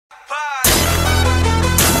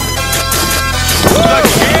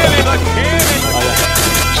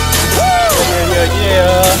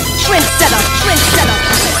trendsetter, trendsetter.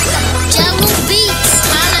 Jello beats,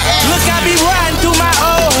 Look, I be riding through my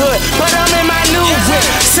old hood, but I'm in my new whip.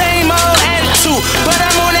 Same old attitude, but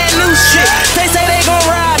I'm on that new shit. They say they gon'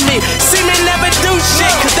 ride me, see me never do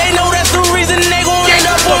shit, cause they know that's the reason they gon' end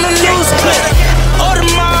up on the news clip.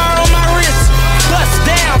 Audemars on my wrist, bust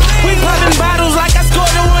down. We poppin' bottles like I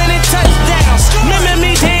scored a winning touchdown. Remember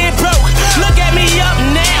me dead broke, look at me up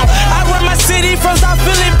now. I run my city from South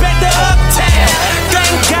Philly back to Uptown.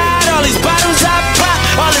 Thank God all these bottles I pop,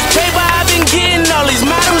 all this paper I've been getting, all these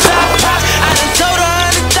models I pop. I done sold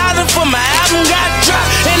 100,000 for my album got dropped.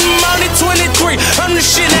 And I'm only 23, I'm the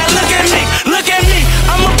shit, now look at me, look at me.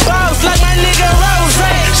 I'm a boss like my nigga Rose.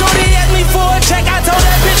 Shorty asked me for a check, I told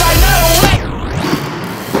that bitch like no way.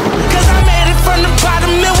 Cause I made it from the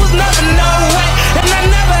bottom, it was never no way. And I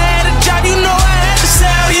never had a job, you know I had to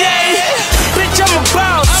sell, yeah. Bitch, I'm a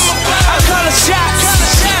boss, I call the shots.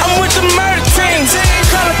 I'm with the murder team,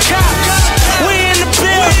 call the cops. We in the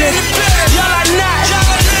building, y'all are not.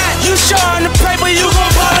 You showing the paper, you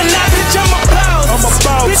gon' ball or not. Bitch, I'm a boss,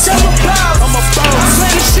 bitch, I'm a boss. I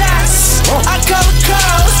play the shots, I call the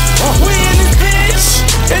calls. We in this bitch,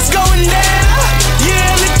 it's going down.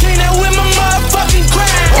 Yeah, the king that with my motherfucking crown.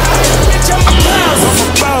 Bitch, I'm a boss,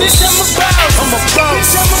 bitch, I'm a boss. I'm a boss,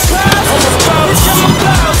 bitch, I'm a boss. I'm a boss, bitch, I'm a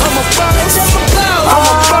boss. I'm a boss, bitch, I'm a boss. I'm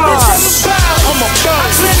a boss, bitch, I'm a boss. I'm a boss.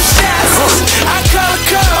 I play the shots, I call the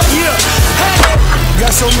calls. Yeah, hey.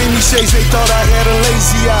 Got so many shades, they thought I had a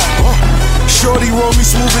lazy eye. Shorty roll me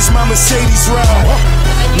smooth as my Mercedes ride.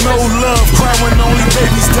 No love, cry when only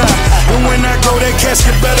babies die. And when I go, that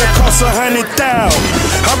casket better cost 100,000.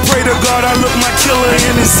 I pray to God I look my killer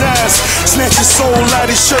in his eyes. Snatch his soul out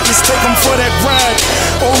his shirt, let's take him for that ride.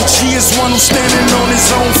 OG is one who's standing on his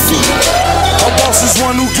own feet. Our boss is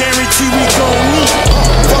one who guarantee we gon' meet.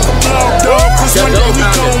 Fuck a blog dog, cause one day we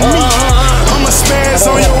gon' meet. I'ma spaz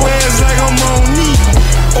on your ass like I'm on knee.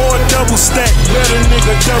 Or a double stack, better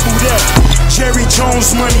nigga double that. Jerry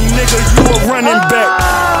Jones money, nigga, you a running back.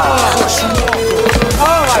 Oh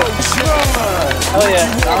my god! Oh yeah,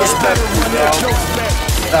 I respect you, bro.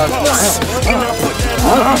 That was nice.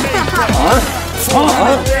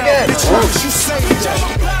 Bitch, what you say?